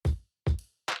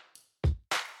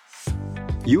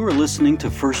You are listening to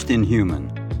First in Human,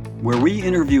 where we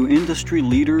interview industry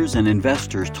leaders and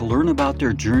investors to learn about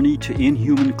their journey to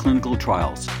in-human clinical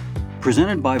trials.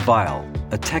 Presented by Vial,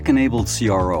 a tech-enabled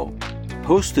CRO.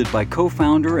 Hosted by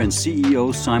co-founder and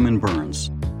CEO Simon Burns.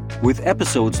 With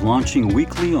episodes launching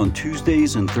weekly on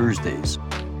Tuesdays and Thursdays.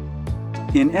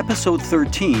 In episode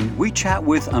 13, we chat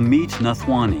with Ameet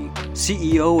Nathwani,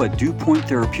 CEO at Dewpoint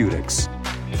Therapeutics.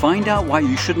 Find out why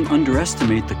you shouldn't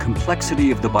underestimate the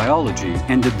complexity of the biology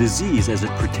and the disease as it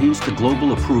pertains to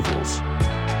global approvals.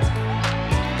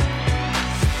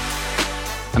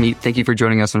 Ameet, thank you for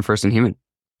joining us on First in Human.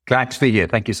 Glad to be here.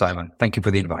 Thank you, Simon. Thank you for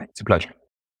the invite. It's a pleasure.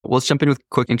 Well, let's jump in with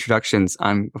quick introductions.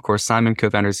 I'm, of course, Simon,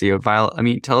 co-founder and CEO of Vial.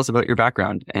 Ameet, tell us about your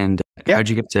background and how did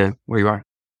you get to where you are?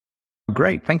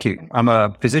 Great. Thank you. I'm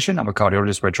a physician. I'm a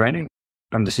cardiologist by training.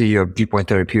 I'm the CEO of Dewpoint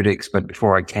Therapeutics, but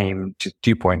before I came to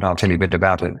Dewpoint, I'll tell you a bit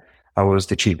about it. I was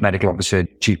the chief medical officer,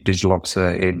 chief digital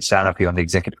officer in Sanofi on the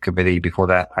executive committee. Before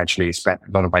that, I actually spent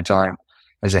a lot of my time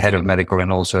as the head of medical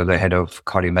and also the head of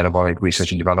cardiometabolic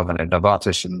research and development at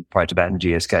Novartis, and prior to that in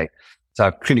GSK. So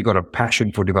I've really got a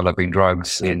passion for developing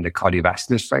drugs in the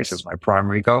cardiovascular space as my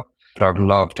primary goal. But I've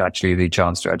loved actually the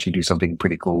chance to actually do something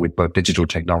pretty cool with both digital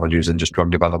technologies and just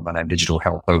drug development and digital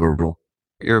health overall.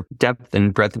 Your depth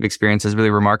and breadth of experience is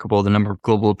really remarkable. The number of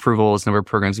global approvals, number of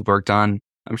programs you've worked on.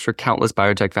 I'm sure countless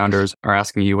biotech founders are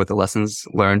asking you what the lessons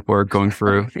learned were going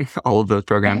through all of those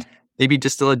programs. Maybe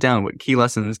distill it down. What key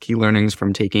lessons, key learnings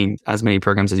from taking as many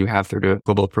programs as you have through to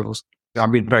global approvals?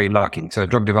 I've been very lucky. So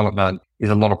drug development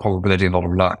is a lot of probability, a lot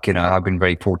of luck. I've been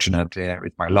very fortunate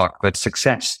with my luck, but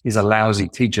success is a lousy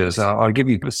teacher. So I'll give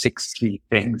you 6 key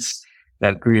things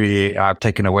that really I've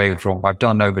taken away from. I've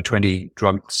done over 20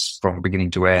 drugs from beginning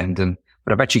to end,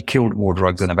 but I've actually killed more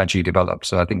drugs than I've actually developed.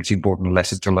 So I think it's an important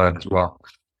lesson to learn as well.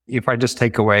 If I just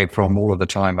take away from all of the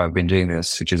time I've been doing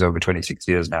this, which is over 26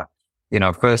 years now,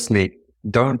 firstly,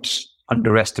 don't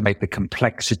underestimate the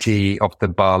complexity of the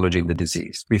biology of the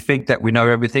disease. We think that we know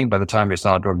everything by the time we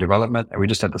start drug development, and we're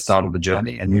just at the start of the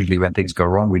journey. And usually when things go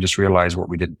wrong, we just realize what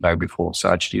we didn't know before. So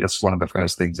actually, that's one of the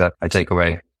first things that I take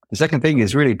away. The second thing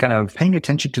is really kind of paying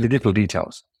attention to the little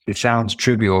details. It sounds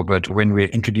trivial, but when we're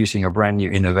introducing a brand new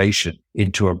innovation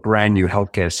into a brand new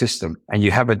healthcare system, and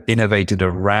you haven't innovated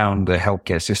around the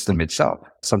healthcare system itself,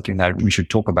 something that we should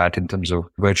talk about in terms of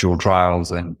virtual trials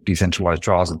and decentralized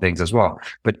trials and things as well.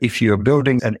 But if you're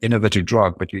building an innovative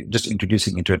drug, but you're just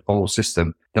introducing into an old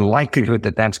system, the likelihood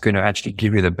that that's going to actually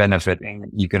give you the benefit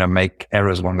and you're going to make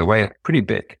errors along the way are pretty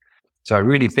big. So I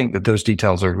really think that those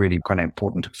details are really kind of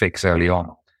important to fix early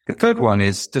on. The third one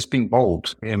is just being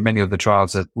bold. In many of the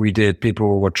trials that we did,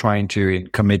 people were trying to, in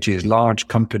committees, large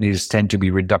companies tend to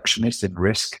be reductionist in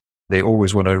risk. They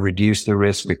always want to reduce the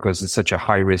risk because it's such a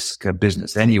high risk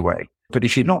business anyway. But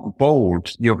if you're not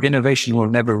bold, your innovation will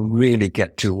never really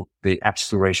get to the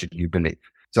acceleration you believe.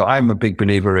 So I'm a big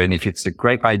believer in if it's a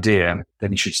great idea,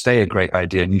 then it should stay a great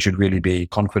idea and you should really be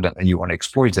confident and you want to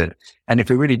exploit it. And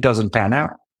if it really doesn't pan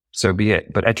out, so be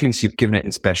it. But at least you've given it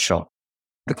its best shot.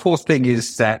 The fourth thing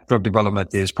is that drug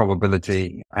development is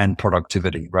probability and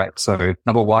productivity, right? So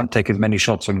number one, take as many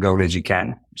shots on goal as you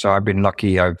can. So I've been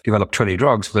lucky. I've developed 20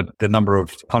 drugs, but the number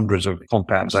of hundreds of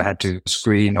compounds I had to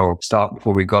screen or start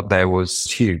before we got there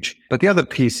was huge. But the other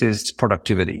piece is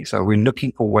productivity. So we're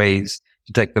looking for ways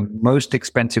to take the most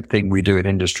expensive thing we do in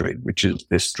industry, which is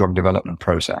this drug development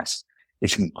process.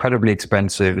 It's incredibly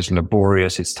expensive. It's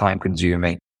laborious. It's time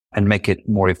consuming, and make it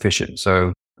more efficient.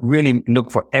 So really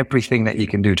look for everything that you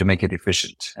can do to make it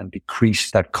efficient and decrease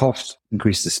that cost,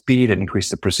 increase the speed, and increase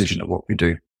the precision of what we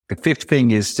do. The fifth thing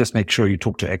is just make sure you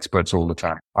talk to experts all the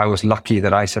time. I was lucky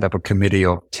that I set up a committee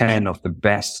of 10 of the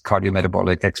best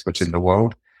cardiometabolic experts in the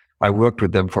world. I worked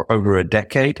with them for over a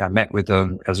decade. I met with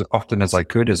them as often as I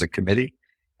could as a committee,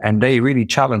 and they really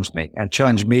challenged me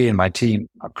and my team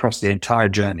across the entire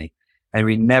journey. And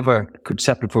we never could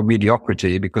settle for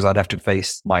mediocrity because I'd have to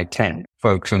face my 10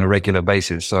 folks on a regular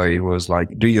basis. So it was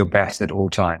like, do your best at all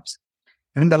times.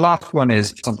 And the last one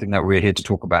is something that we're here to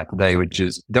talk about today, which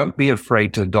is don't be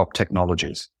afraid to adopt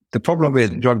technologies. The problem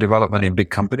with drug development in big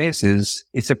companies is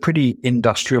it's a pretty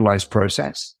industrialized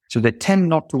process. So they tend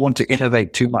not to want to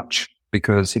innovate too much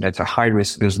because, it's a high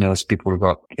risk business. People have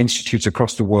got institutes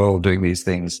across the world doing these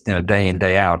things, day in,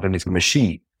 day out, and it's a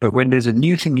machine. But when there's a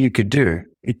new thing you could do,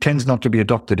 it tends not to be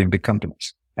adopted in big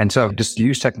companies. And so just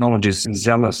use technologies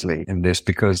zealously in this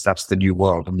because that's the new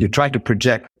world. And you try to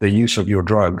project the use of your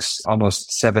drugs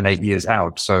almost 7-8 years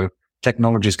out. So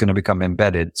technology is going to become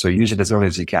embedded. So use it as early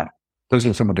as you can. Those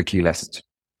are some of the key lessons.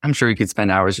 I'm sure you could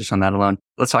spend hours just on that alone.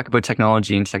 Let's talk about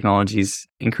technology and technology's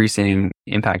increasing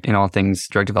impact in all things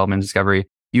drug development and discovery.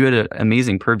 You had an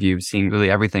amazing purview of seeing really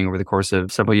everything over the course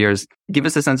of several years. Give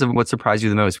us a sense of what surprised you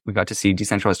the most. We got to see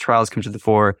decentralized trials come to the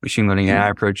fore, machine learning AI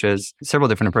approaches, several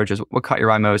different approaches. What caught your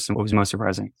eye most and what was most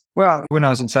surprising? Well, when I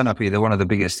was in Sanofi, one of the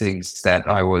biggest things that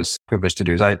I was privileged to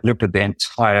do is I looked at the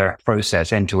entire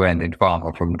process end to end in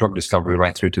pharma, from drug discovery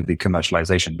right through to the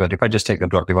commercialization. But if I just take the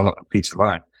drug development piece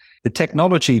alone, the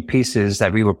technology pieces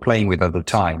that we were playing with at the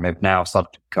time have now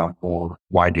started to become more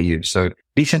widely used. So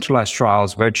decentralized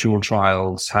trials, virtual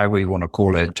trials, however you want to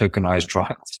call it, tokenized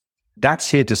trials. That's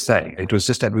here to stay. It was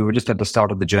just that we were just at the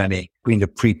start of the journey between the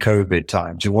pre-COVID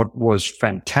times. And what was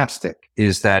fantastic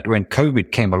is that when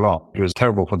COVID came along, it was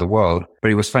terrible for the world,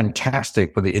 but it was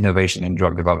fantastic for the innovation in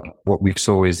drug development. What we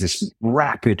saw is this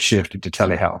rapid shift into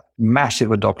telehealth,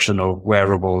 massive adoption of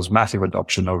wearables, massive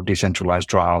adoption of decentralized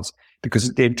trials,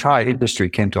 because the entire industry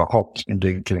came to a halt in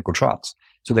doing clinical trials.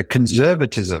 So the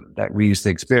conservatism that we used to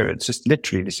experience just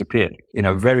literally disappeared in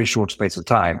a very short space of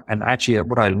time. And actually,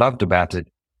 what I loved about it,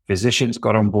 physicians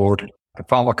got on board, the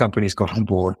pharma companies got on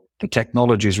board, the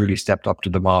technologies really stepped up to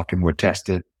the mark and were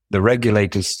tested. The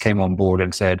regulators came on board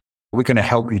and said, we're going to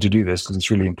help you to do this because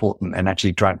it's really important, and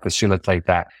actually try and facilitate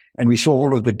that. And we saw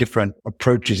all of the different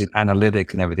approaches in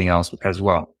analytics and everything else as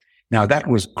well. Now, that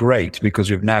was great because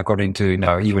we've now got into,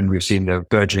 even we've seen the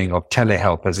burgeoning of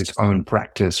telehealth as its own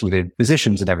practice within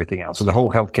physicians and everything else. So the whole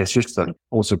healthcare system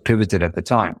also pivoted at the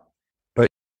time. But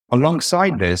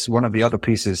alongside this, one of the other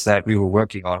pieces that we were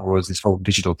working on was this whole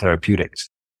digital therapeutics.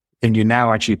 And you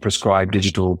now actually prescribe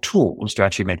digital tools to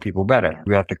actually make people better.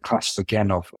 We have the cusp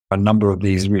again of a number of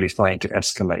these really starting to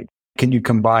escalate. Can you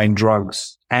combine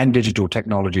drugs and digital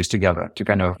technologies together to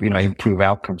kind of, improve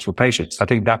outcomes for patients? I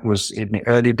think that was in the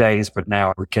early days, but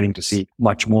now we're getting to see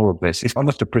much more of this. It's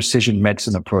almost a precision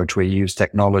medicine approach where you use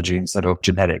technology instead of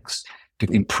genetics to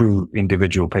improve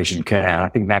individual patient care. And I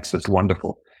think that's just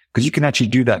wonderful because you can actually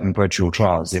do that in virtual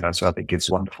trials, so I think it's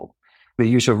wonderful. The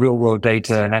use of real world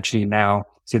data and actually now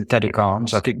synthetic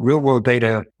arms. I think real world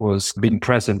data was been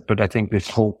present, but I think this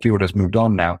whole field has moved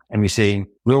on now. And we're seeing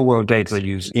real world data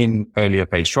used in earlier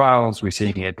phase trials. We're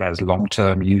seeing it as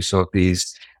long-term use of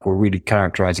these for really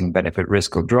characterizing benefit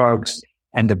risk of drugs.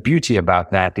 And the beauty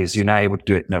about that is you're now able to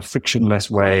do it in a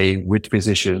frictionless way with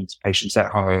physicians, patients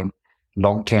at home,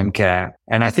 long-term care.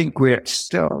 And I think we're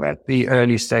still at the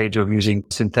early stage of using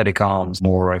synthetic arms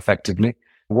more effectively.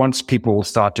 Once people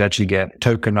start to actually get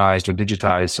tokenized or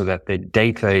digitized so that their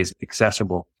data is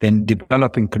accessible, then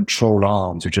developing control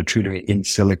arms, which are truly in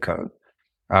silico,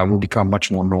 will become much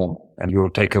more normal. And you'll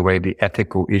take away the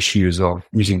ethical issues of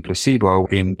using placebo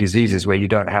in diseases where you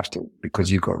don't have to, because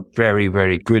you've got very,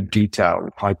 very good detail,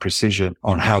 high precision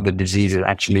on how the disease is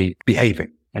actually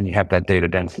behaving. And you have that data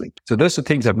densely. So those are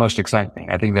things that most excite me.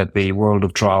 I think that the world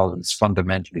of trials is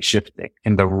fundamentally shifting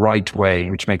in the right way,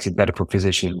 which makes it better for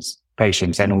physicians,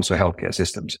 patients, and also healthcare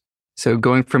systems. So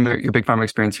going from your big pharma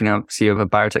experience, you're now CEO of a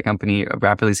biotech company, a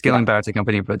rapidly scaling biotech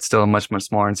company, but still a much, much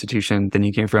smaller institution than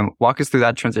you came from. Walk us through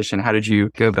that transition. How did you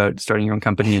go about starting your own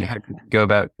company, and how did you go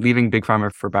about leaving big pharma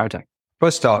for biotech?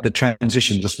 First off, the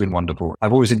transition has just been wonderful.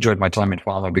 I've always enjoyed my time in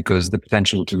pharma because the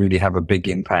potential to really have a big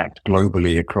impact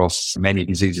globally across many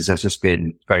diseases has just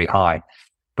been very high.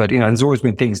 But, there's always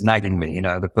been things nagging me.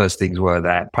 The first things were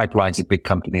that pipelines in big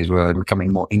companies were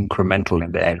becoming more incremental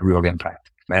in their real impact.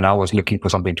 And I was looking for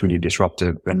something truly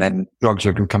disruptive. And then drugs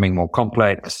were becoming more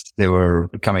complex. They were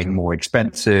becoming more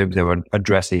expensive. They were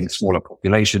addressing smaller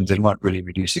populations and weren't really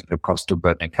reducing the cost of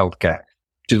burdening healthcare,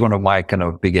 which is one of my kind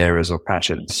of big areas of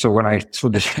passion. So when I saw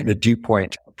the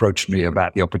Dewpoint approached me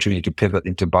about the opportunity to pivot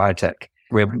into biotech,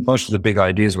 where most of the big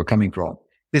ideas were coming from,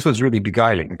 this was really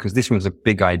beguiling because this was a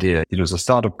big idea. It was the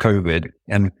start of COVID,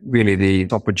 and really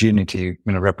the opportunity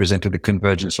represented the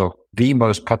convergence of the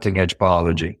most cutting edge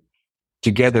biology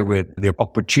together with the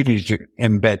opportunity to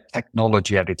embed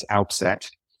technology at its outset,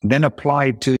 then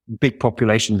applied to big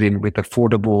populations with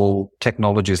affordable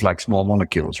technologies like small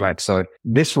molecules, right? So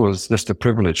this was just a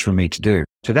privilege for me to do.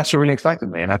 So that's what really excited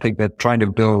me. And I think that trying to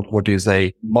build what is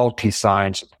a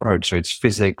multi-science approach, so it's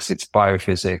physics, it's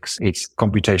biophysics, it's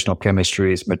computational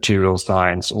chemistry, it's material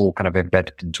science, all kind of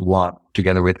embedded into one,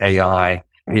 together with AI,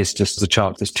 is just a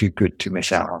chance that's too good to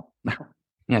miss out on.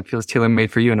 Yeah, it feels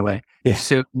tailor-made for you in a way. Yeah.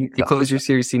 So you closed your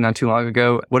Series C not too long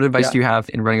ago. What advice do you have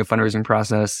in running a fundraising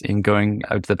process, in going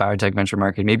out to the biotech venture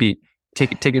market? Maybe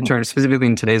take a turn specifically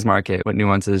in today's market. What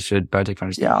nuances should biotech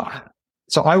funders do? Yeah.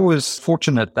 So I was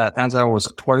fortunate that as I was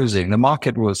closing, the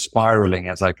market was spiraling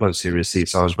as I closed Series C.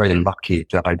 So I was very lucky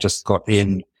that I just got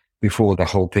in before the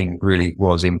whole thing really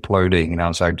was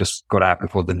imploding. So I just got out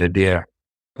before the nadir.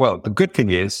 Well, the good thing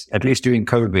is, at least during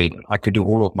COVID, I could do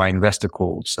all of my investor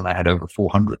calls, and I had over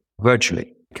 400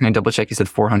 virtually. Can I double check? You said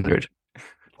 400.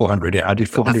 400. Yeah, I did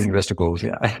 400 investor calls.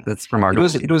 Yeah, That's remarkable.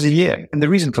 it was a year, and the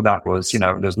reason for that was,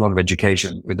 there's a lot of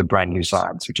education with the brand new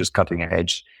science, which is cutting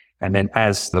edge. And then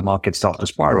as the market started to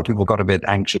spiral, people got a bit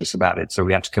anxious about it. So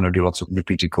we had to kind of do lots of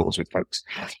repeated calls with folks.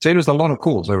 So it was a lot of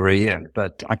calls over a year,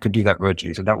 but I could do that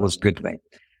virtually. So that was a good thing.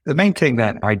 The main thing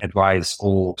that I advise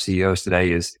all CEOs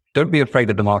today is don't be afraid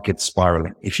that the market's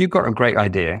spiraling. If you've got a great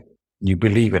idea, you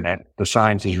believe in it, the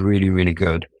science is really, really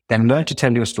good, then learn to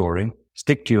tell your story,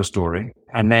 stick to your story,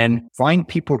 and then find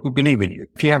people who believe in you.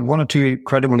 If you have one or two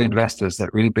credible investors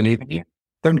that really believe in you,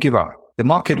 don't give up. The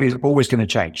market is always going to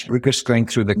change. We're just going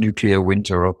through the nuclear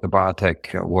winter of the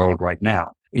biotech world right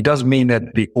now. It does mean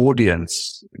that the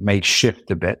audience may shift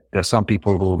a bit. There's some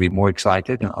people who will be more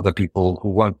excited and other people who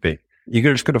won't be.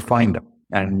 You're just going to find them,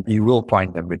 and you will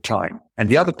find them with time. And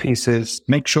the other piece is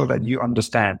make sure that you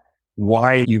understand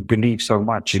why you believe so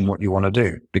much in what you want to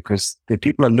do, because the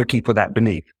people are looking for that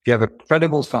belief. If you have a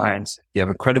credible science, you have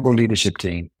a credible leadership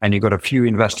team, and you've got a few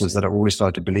investors that have already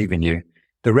started to believe in you,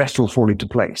 the rest will fall into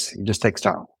place. It just takes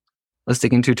time. Let's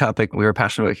dig into a topic we are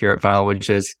passionate about here at Vial, which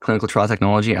is clinical trial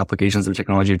technology, applications of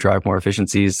technology to drive more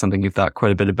efficiencies, something you've thought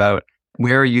quite a bit about.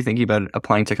 Where are you thinking about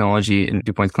applying technology in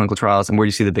Dewpoint's clinical trials, and where do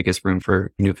you see the biggest room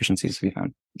for new efficiencies to be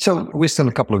found? So we're still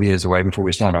a couple of years away before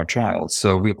we start our trials.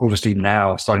 So we're obviously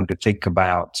now starting to think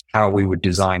about how we would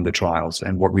design the trials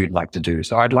and what we'd like to do.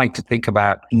 So I'd like to think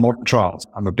about modern trials.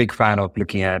 I'm a big fan of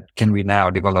looking at, can we now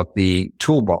develop the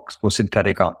toolbox for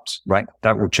synthetic arms, right?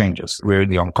 That will change us. We're in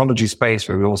the oncology space,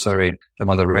 but we're also in some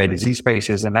other rare disease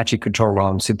spaces, and actually control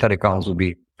arms, synthetic arms will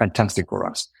be fantastic for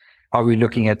us. Are we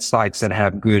looking at sites that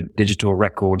have good digital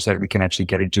records that we can actually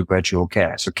get into virtual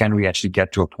care? So can we actually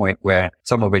get to a point where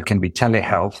some of it can be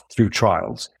telehealth through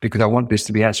trials? Because I want this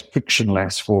to be as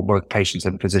frictionless for both patients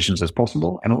and physicians as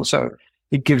possible. And also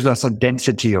it gives us a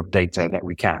density of data that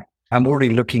we can. I'm already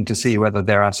looking to see whether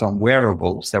there are some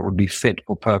wearables that would be fit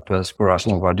for purpose for us,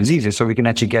 some of our diseases, so we can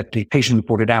actually get the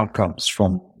patient-reported outcomes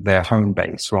from their home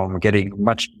base, from getting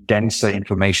much denser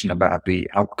information about the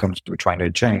outcomes we're trying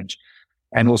to change.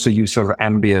 And also use sort of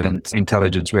ambient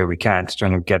intelligence where we can to try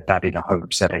to get that in a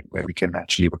home setting where we can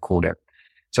actually record it.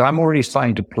 So I'm already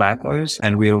starting to plan those,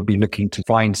 and we'll be looking to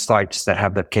find sites that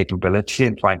have that capability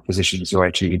and find physicians who are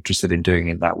actually interested in doing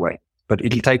it that way. But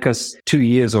it'll take us 2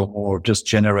 years or more just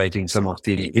generating some of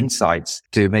the insights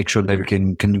to make sure that we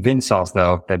can convince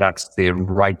ourselves that that's the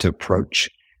right approach,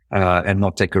 and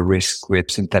not take a risk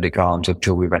with synthetic arms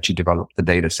until we've actually developed the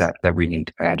data set that we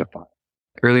need to identify.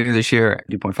 Earlier this year,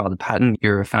 Dewpoint filed a patent,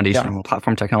 your foundational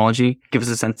platform technology. Give us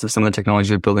a sense of some of the technologies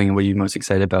you're building and what you're most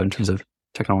excited about in terms of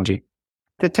technology.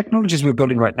 The technologies we're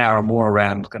building right now are more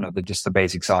around kind of just the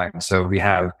basic science. So we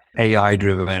have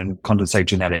AI-driven condensate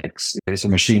genetics. It's a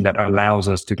machine that allows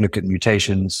us to look at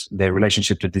mutations, their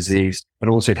relationship to disease, but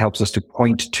also it helps us to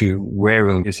point to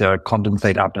where is there a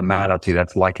condensate abnormality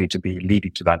that's likely to be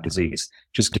leading to that disease.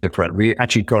 Just different. We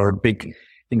actually got a big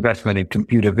investment in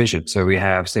computer vision. So we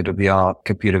have state-of-the-art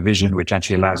computer vision, which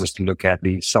actually allows us to look at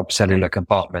the subcellular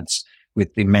compartments with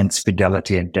immense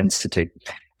fidelity and density.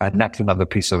 And that's another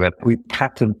piece of it. We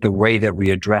patent the way that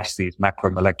we address these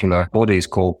macromolecular bodies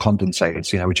called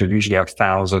condensates, which usually have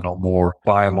 1,000 or more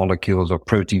biomolecules or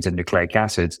proteins and nucleic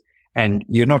acids. And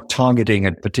you're not targeting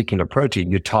a particular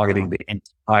protein, you're targeting the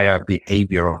entire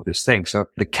behavior of this thing. So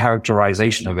the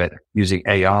characterization of it using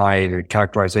AI, the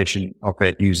characterization of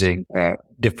it using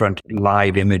different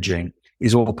live imaging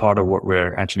is all part of what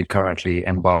we're actually currently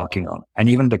embarking on. And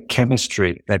even the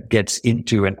chemistry that gets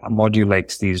into and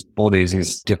modulates these bodies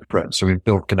is different. So we've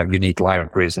built kind of unique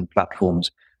libraries and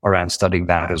platforms around studying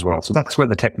that as well. So that's where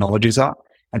the technologies are.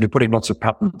 And we're putting lots of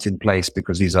patents in place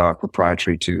because these are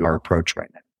proprietary to our approach right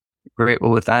now. Great.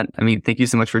 Well, with that, thank you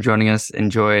so much for joining us.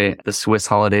 Enjoy the Swiss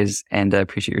holidays, and I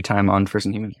appreciate your time on First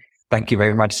in Human. Thank you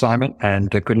very much, Simon, and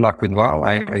good luck with Vial.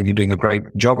 You're doing a great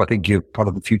job. I think you're part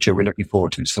of the future we're looking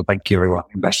forward to. So thank you, everyone.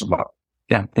 Best of luck.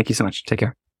 Yeah. Thank you so much. Take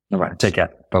care. All right. Take care.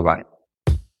 Bye-bye.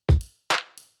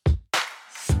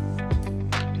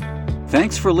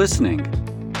 Thanks for listening.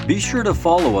 Be sure to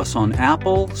follow us on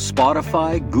Apple,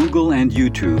 Spotify, Google, and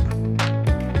YouTube.